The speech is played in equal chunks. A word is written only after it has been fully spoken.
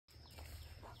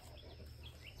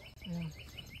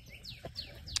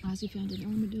Ozzy found an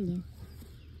armadillo.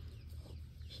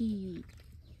 He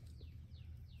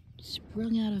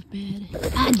sprung out of bed.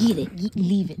 Ah, get it.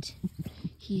 Leave it.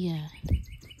 He,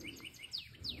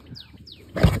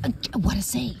 what I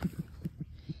say?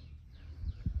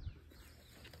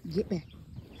 Get back.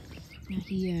 Now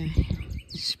he,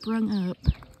 sprung up,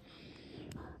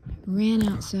 ran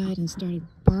outside and started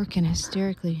barking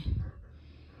hysterically.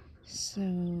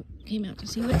 So, came out to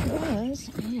see what it was,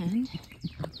 and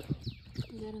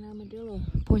we got an armadillo.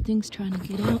 Poor thing's trying to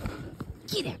get out.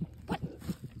 Get out! What?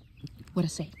 What I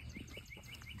say?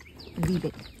 Leave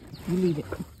it. You leave it.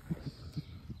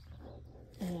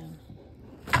 Yeah,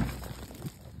 I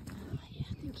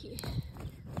think he...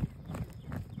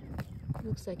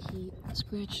 Looks like he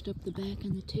scratched up the back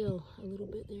and the tail a little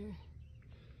bit there.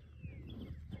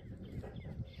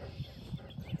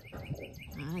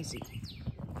 Ozzy.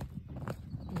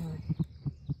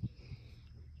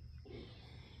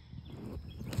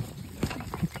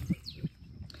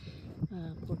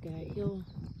 Poor guy.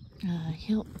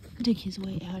 He'll dig his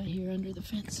way out of here under the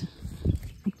fence.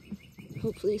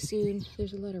 Hopefully soon.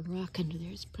 There's a lot of rock under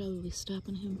there. It's probably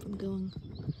stopping him from going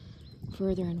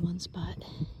further in one spot.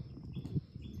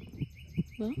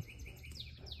 Well,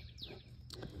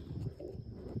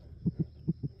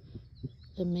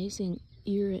 amazing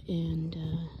ear and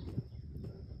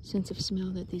sense of smell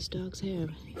that these dogs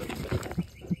have.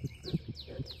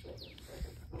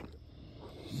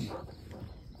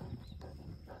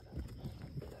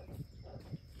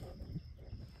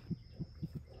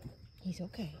 He's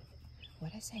okay.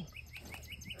 What I say?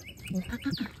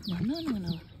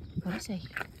 No. What I say?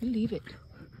 You leave it.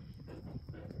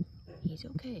 He's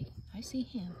okay. I see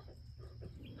him.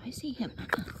 I see him.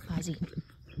 Ozzy.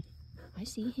 I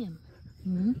see him.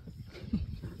 Hmm?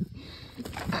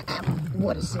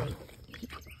 What I say?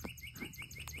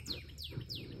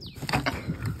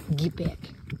 Get back.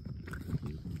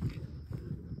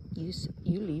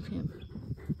 You leave him.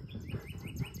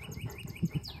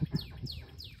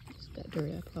 He's got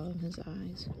dirt all in his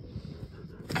eyes.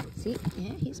 See?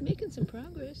 Yeah, he's making some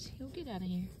progress. He'll get out of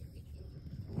here.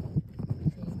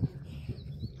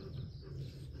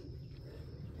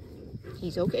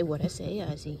 He's okay. What I say,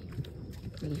 Ozzy.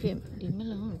 Leave him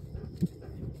alone.